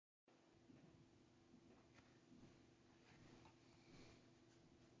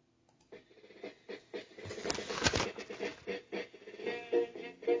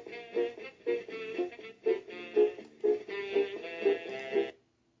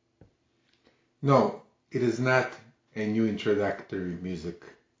No, it is not a new introductory music.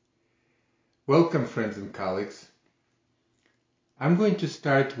 Welcome, friends and colleagues. I'm going to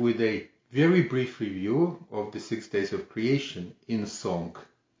start with a very brief review of the 6 Days of Creation in song.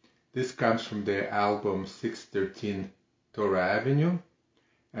 This comes from their album 613 Torah Avenue,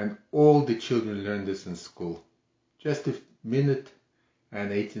 and all the children learn this in school. Just a minute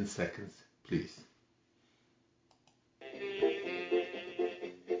and 18 seconds, please.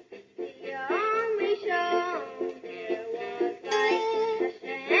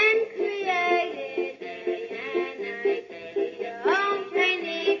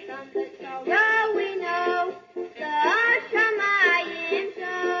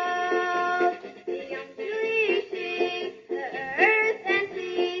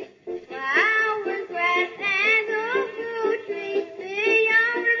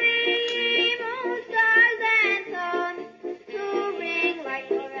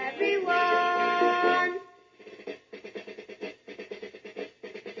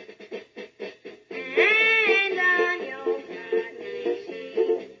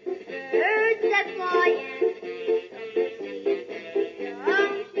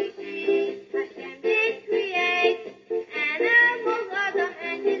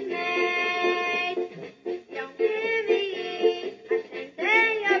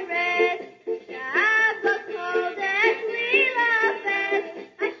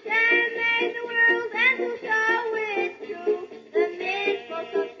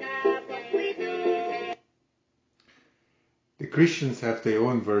 The Christians have their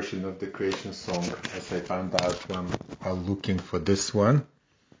own version of the creation song, as I found out while looking for this one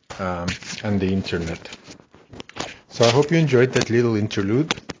on the internet. So I hope you enjoyed that little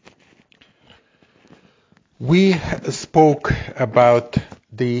interlude. We spoke about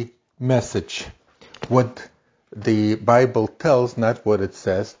the message, what the Bible tells, not what it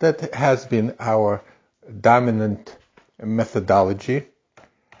says. That has been our dominant methodology.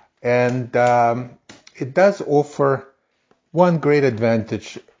 And it does offer one great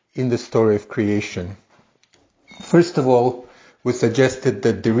advantage in the story of creation. First of all, we suggested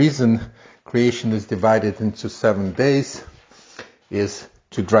that the reason creation is divided into 7 days is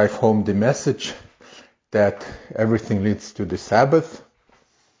to drive home the message that everything leads to the Sabbath.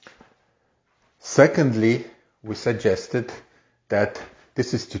 Secondly, we suggested that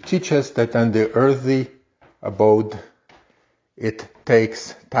this is to teach us that on the earthly abode, it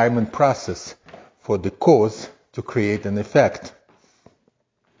takes time and process for the cause to create an effect.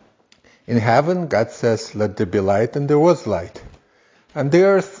 In heaven, God says, "Let there be light," and there was light. On the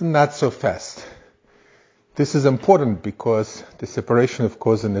earth, not so fast. This is important because the separation of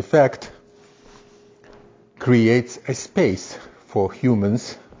cause and effect creates a space for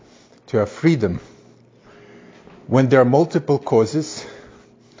humans to have freedom. When there are multiple causes,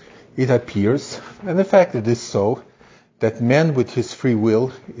 it appears, and in fact it is so, that man with his free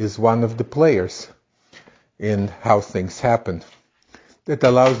will is one of the players in how things happen. That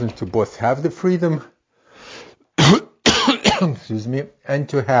allows him to both have the freedom and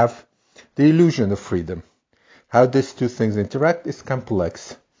to have the illusion of freedom. How these two things interact is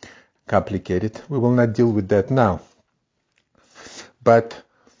complex, complicated. We will not deal with that now. But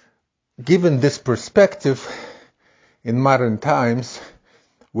given this perspective, in modern times,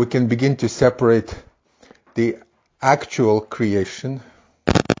 we can begin to separate the actual creation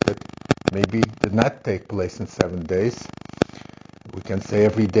that maybe did not take place in 7 days. We can say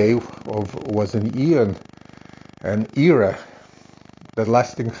every day was an eon, an era that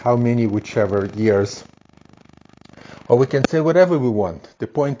lasting how many, whichever years. Or we can say whatever we want. The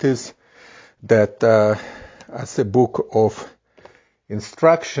point is that as a book of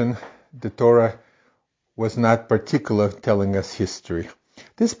instruction, the Torah was not particular telling us history.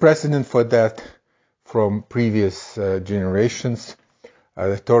 There's precedent for that from previous generations.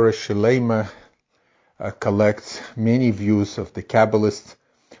 The Torah Shelema collects many views of the Kabbalists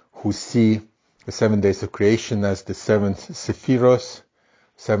who see the 7 days of creation as the 7 sephiros,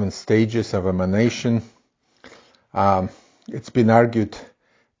 7 stages of emanation. It's been argued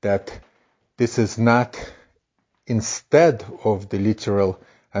that this is not instead of the literal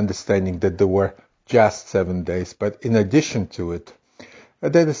understanding that there were just 7 days, but in addition to it.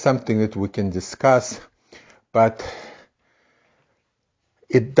 That is something that we can discuss, but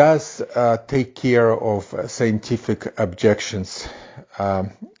it does take care of scientific objections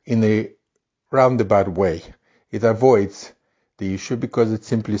in a roundabout way. It avoids the issue because it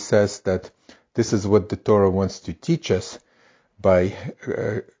simply says that this is what the Torah wants to teach us by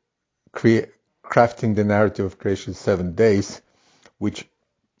crafting the narrative of creation 7 days, which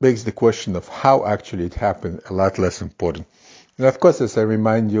makes the question of how actually it happened a lot less important. And of course, as I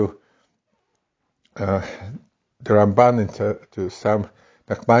remind you, uh, the Ramban and to some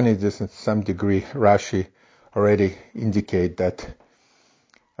Nachmanides and to some degree Rashi already indicate that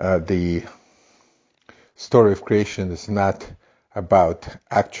the story of creation is not about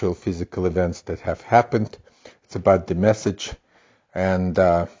actual physical events that have happened. It's about the message, and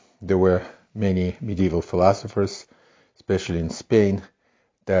there were many medieval philosophers, especially in Spain,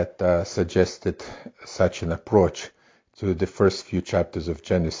 that suggested such an approach to the first few chapters of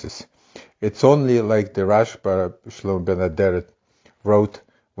Genesis. It's only like the Rashba Shlomo ben Aderet wrote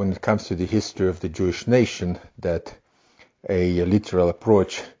when it comes to the history of the Jewish nation that a literal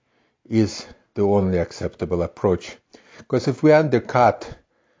approach is the only acceptable approach. Because if we undercut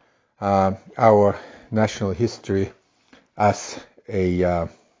our national history as a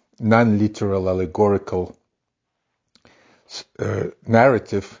non-literal allegorical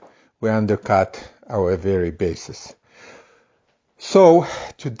narrative, we undercut our very basis. So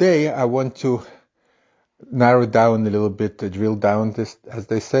today I want to narrow down a little bit, drill down this, as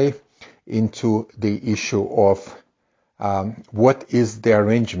they say, into the issue of what is the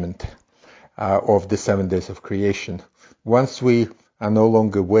arrangement of the 7 days of creation. Once we are no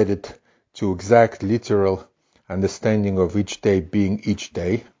longer wedded to exact literal understanding of each day being each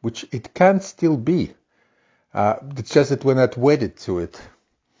day, which it can still be, it's just that we're not wedded to it,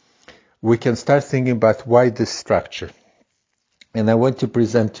 we can start thinking about why this structure. And I want to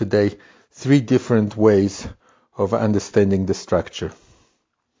present today 3 different ways of understanding the structure.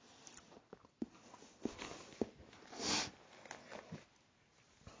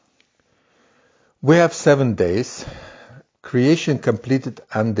 We have 7 days. Creation completed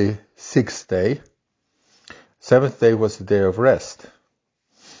on the 6th day. 7th day was the day of rest.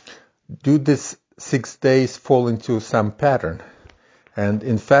 Do these 6 days fall into some pattern? And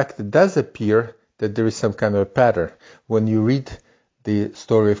in fact, it does appear that there is some kind of a pattern. When you read the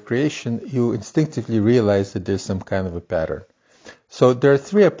story of creation, you instinctively realize that there's some kind of a pattern. So there are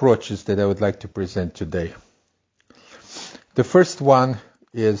 3 approaches that I would like to present today. The first one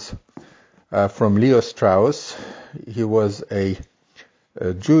is from Leo Strauss. He was a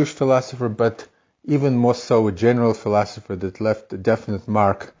Jewish philosopher, but even more so a general philosopher that left a definite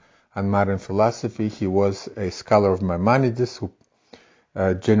mark on modern philosophy. He was a scholar of Maimonides who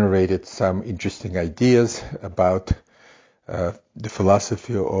generated some interesting ideas about the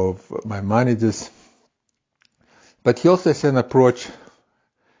philosophy of Maimonides. But he also has an approach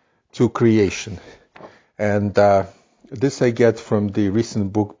to creation. And this I get from the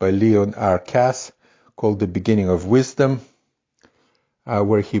recent book by Leon R. Cass called The Beginning of Wisdom,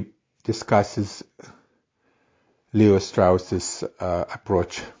 where he discusses Leo Strauss's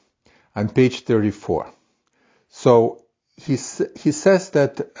approach on page 34. So he says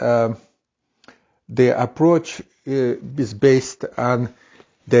that the approach is based on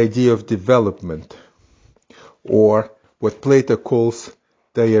the idea of development, or what Plato calls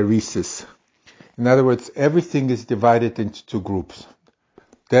diaresis. In other words, everything is divided into 2 groups.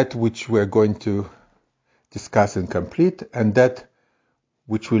 That which we are going to discuss and complete, and that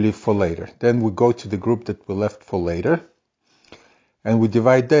which we leave for later. Then we go to the group that we left for later, and we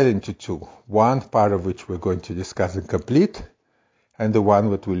divide that into 2. One part of which we're going to discuss and complete, and the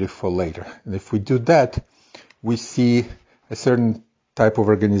one that we leave for later. And if we do that, we see a certain type of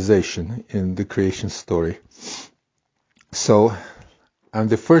organization in the creation story. So, on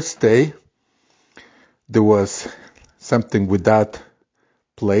the first day, there was something without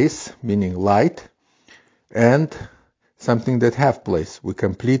place, meaning light, and something that have place. We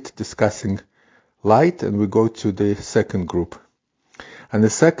complete discussing light, and we go to the second group. And the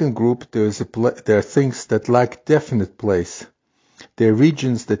second group, there are things that lack definite place. There are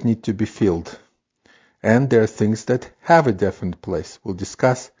regions that need to be filled. And there are things that have a definite place. We'll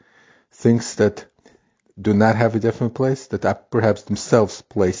discuss things that do not have a definite place, that are perhaps themselves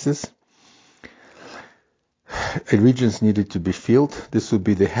places. Regions needed to be filled. This would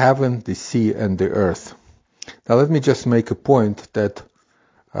be the heaven, the sea, and the earth. Now let me just make a point that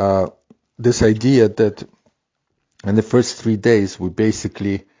this idea that in the first 3 days we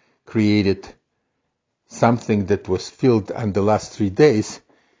basically created something that was filled on the last 3 days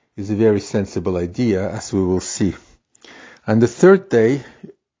is a very sensible idea, as we will see. On the third day,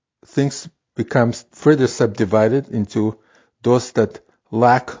 things become further subdivided into those that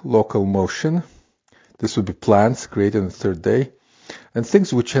lack local motion. This would be plants created on the third day, and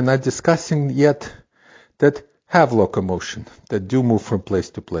things which are not discussing yet that have locomotion, that do move from place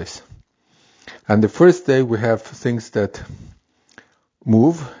to place. On the first day, we have things that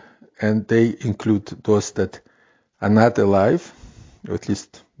move, and they include those that are not alive, or at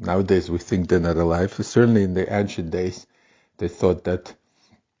least nowadays we think they're not alive. Certainly in the ancient days, they thought that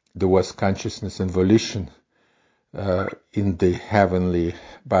there was consciousness and volition in the heavenly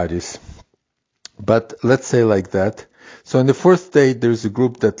bodies. But let's say like that. So on the fourth day, there's a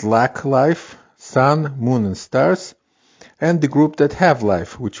group that lack life, sun, moon, and stars, and the group that have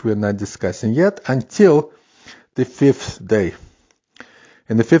life, which we're not discussing yet, until the fifth day.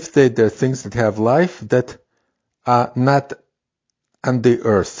 In the fifth day, there are things that have life that are not on the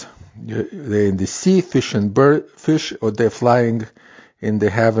earth. They're in the sea, fish, or they're flying in the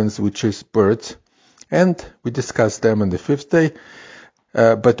heavens, which is birds. And we discussed them on the fifth day,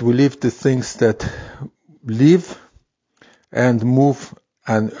 but we leave the things that live and move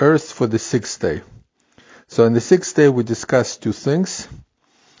on earth for the sixth day. So on the sixth day, we discussed two things: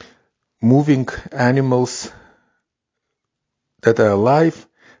 moving animals that are alive,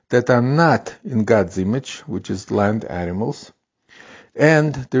 that are not in God's image, which is land animals.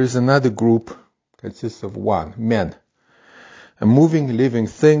 And there is another group, consists of one, men, a moving, living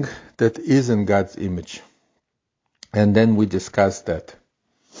thing that is in God's image. And then we discussed that.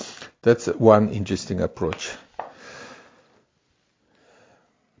 That's one interesting approach.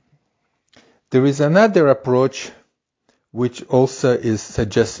 There is another approach which also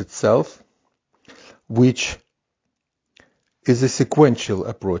suggests itself, which is a sequential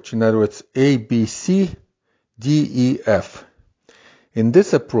approach. In other words, A, B, C, D, E, F. In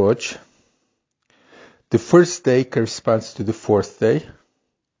this approach, the first day corresponds to the fourth day,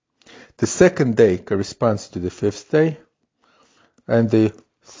 the second day corresponds to the fifth day, and the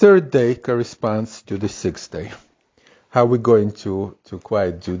third day corresponds to the sixth day. How are we going to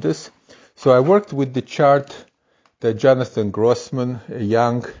quite do this? So I worked with the chart that Jonathan Grossman, a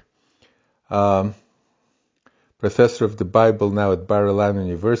young professor of the Bible now at Bar-Ilan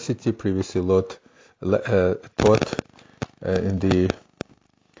University, previously taught in the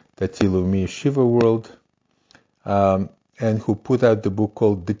Dati Leumi Yeshiva world, and who put out the book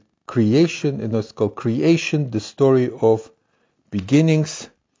called The Creation, and it's called Creation, the Story of Beginnings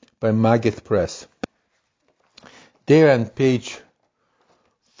by Maggid Press. There on page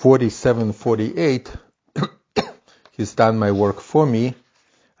 47-48, he's done my work for me.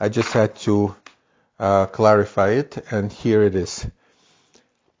 I just had to clarify it, and here it is.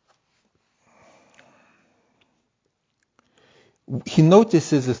 He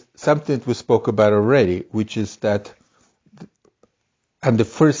notices something that we spoke about already, which is that on the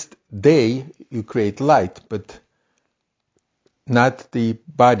first day you create light, but not the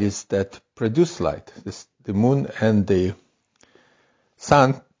bodies that produce light. The moon and the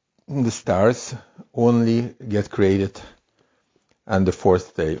sun and the stars only get created on the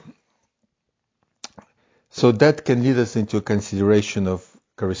fourth day. So that can lead us into a consideration of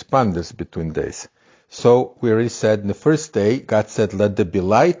correspondence between days. So we already said in the first day, God said, let there be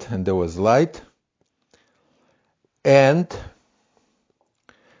light, and there was light. And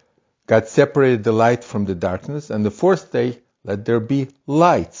God separated the light from the darkness. And the fourth day, let there be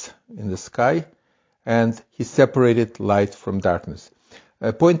lights in the sky, and he separated light from darkness.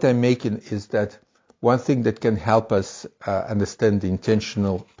 A point I'm making is that one thing that can help us understand the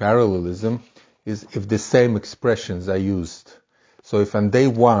intentional parallelism is if the same expressions are used. So if on day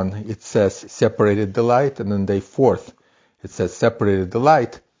one it says separated the light, and on day fourth it says separated the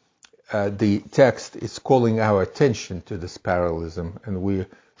light, the text is calling our attention to this parallelism, and we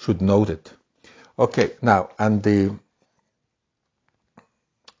should note it. Okay, now on the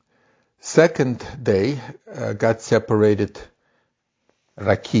second day, God separated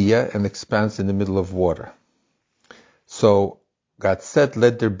rakia and expanse in the middle of water. So God said,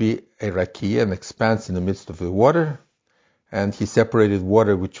 let there be a rakia, an expanse in the midst of the water, and he separated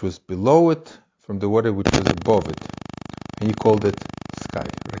water which was below it from the water which was above it. And he called it sky,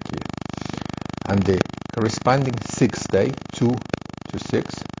 rakia. And the corresponding sixth day, 2 to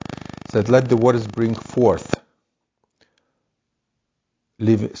 6, said, let the waters bring forth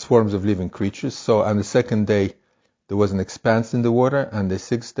swarms of living creatures. So on the second day, there was an expanse in the water. On the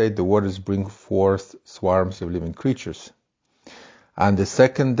sixth day, the waters bring forth swarms of living creatures. On the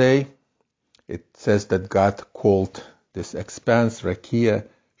second day, it says that God called this expanse, rakia,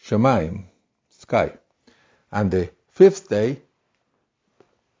 shamayim, sky. On the fifth day,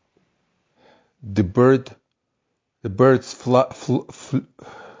 the birds flied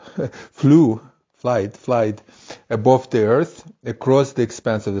above the earth across the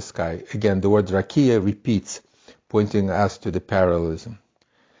expanse of the sky. Again, the word rakia repeats, pointing us to the parallelism.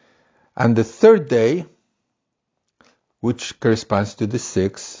 On the third day, which corresponds to the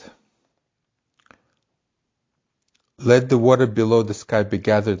sixth, let the water below the sky be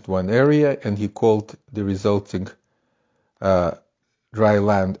gathered in one area, and he called the resulting dry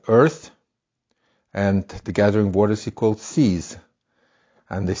land earth, and the gathering waters he called seas.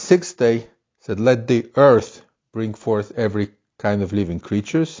 And the sixth day said, let the earth bring forth every kind of living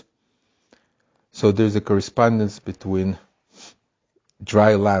creatures. So there's a correspondence between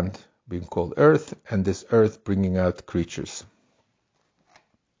dry land being called earth and this earth bringing out creatures.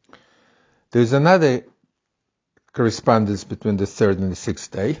 There's another correspondence between the third and the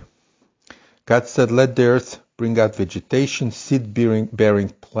sixth day. God said, let the earth bring out vegetation, seed-bearing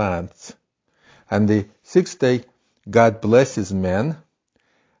plants. And the sixth day, God blesses man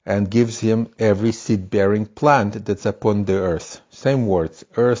and gives him every seed-bearing plant that's upon the earth. Same words,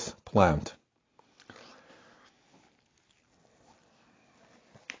 earth, plant.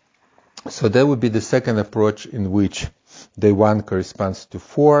 So that would be the second approach, in which day 1 corresponds to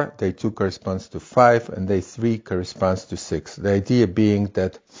 4, day 2 corresponds to 5, and day 3 corresponds to 6. The idea being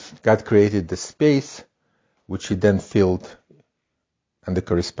that God created the space, which he then filled on the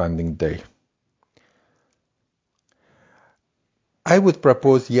corresponding day. I would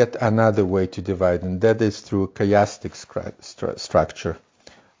propose yet another way to divide, and that is through chiastic structure.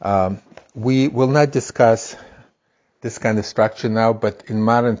 We will not discuss this kind of structure now, but in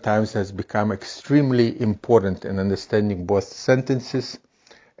modern times has become extremely important in understanding both sentences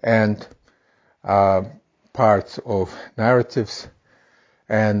and parts of narratives.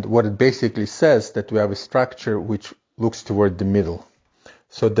 And what it basically says, that we have a structure which looks toward the middle.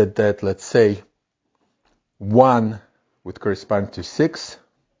 So that let's say, 1 would correspond to 6,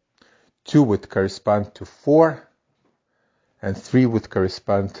 2 would correspond to 4, and 3 would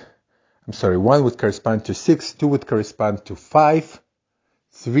correspond, 1 would correspond to 6, 2 would correspond to 5,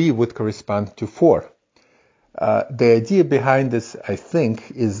 3 would correspond to 4. The idea behind this, I think,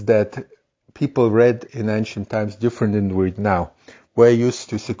 is that people read in ancient times different than we read now. We're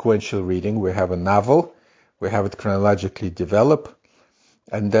used to sequential reading. We have a novel, we have it chronologically developed,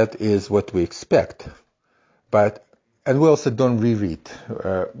 and that is what we expect. And we also don't reread.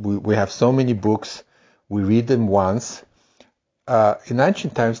 We have so many books, we read them once. In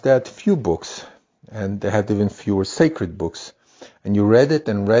ancient times, they had few books, and they had even fewer sacred books. And you read it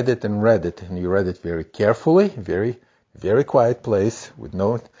and read it and read it, and you read it very carefully, very, very quiet place with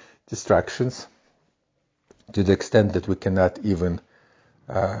no distractions, to the extent that we cannot even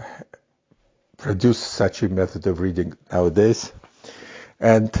produce such a method of reading nowadays.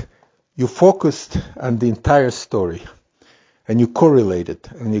 And you focused on the entire story, and you correlated,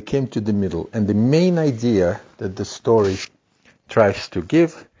 and you came to the middle. And the main idea that the story tries to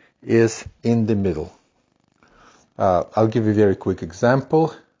give is in the middle. I'll give you a very quick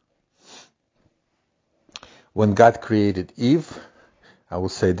example. When God created Eve, I will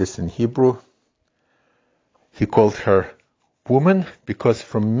say this in Hebrew, he called her woman because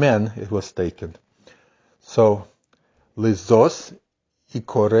from men it was taken. So, lizos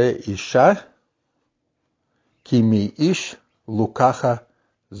ikore isha kimi ish lukacha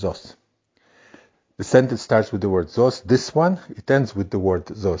zos. The sentence starts with the word zos, this one. It ends with the word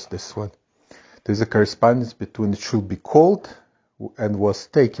zos, this one. There's a correspondence between should be called and was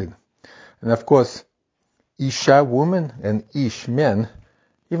taken. And of course, isha, woman, and ish, men,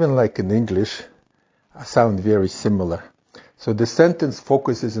 even like in English, sound very similar. So the sentence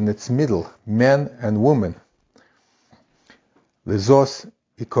focuses in its middle, man and woman. Lezos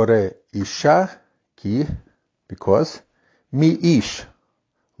ikore isha, ki, because, mi ish,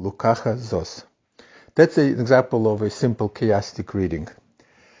 lukacha zos. That's an example of a simple chiastic reading.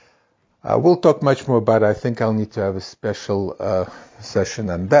 We'll talk much more about it. I think I'll need to have a special session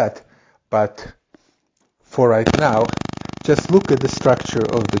on that. But for right now, just look at the structure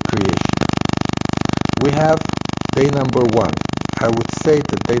of the creation. We have day number 1. I would say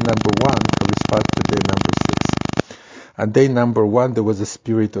that day number 1 corresponds to day number 6. On day number 1, there was a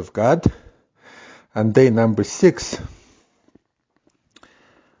Spirit of God. On day number 6,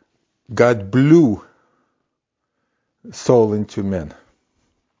 God blew soul into man.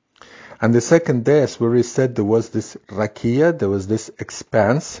 And the second day, as we said, there was this rakia, there was this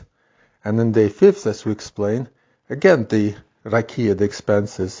expanse. And in day 5th, as we explained, again, the rakia, the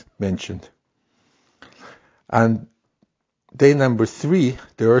expanse, is mentioned. And day number 3,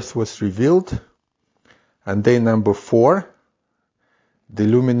 the earth was revealed. And day number 4, the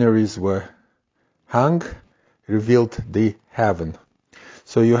luminaries were hung, revealed the heaven.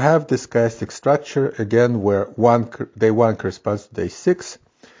 So you have this chiastic structure, again, where day 1 corresponds to day 6,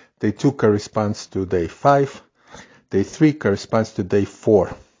 day 2 corresponds to day 5, day 3 corresponds to day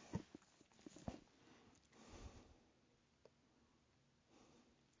 4.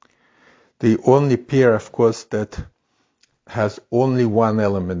 The only pair, of course, that has only one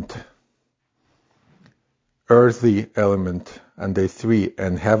element, earthy element, on day 3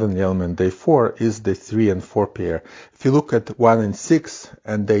 and heavenly element day 4 is the 3 and 4 pair. If you look at 1 and 6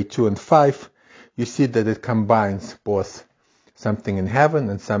 and day 2 and 5, you see that it combines both something in heaven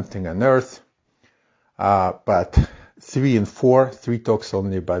and something on earth. But 3 and 4, 3 talks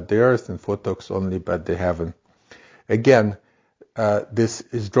only about the earth and 4 talks only about the heaven. Again, this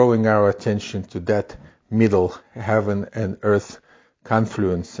is drawing our attention to that middle heaven and earth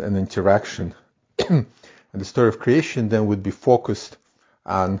confluence and interaction. And the story of creation then would be focused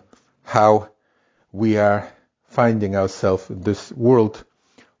on how we are finding ourselves in this world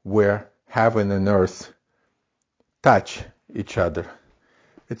where heaven and earth touch each other.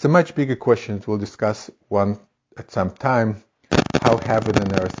 It's a much bigger question. We'll discuss one at some time, how heaven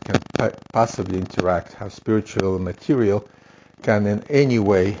and earth can possibly interact, how spiritual and material can in any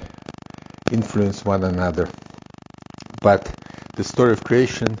way influence one another. But the story of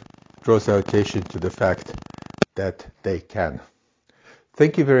creation draws our attention to the fact that they can.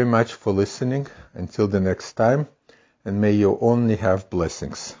 Thank you very much for listening. Until the next time, and may you only have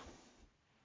blessings.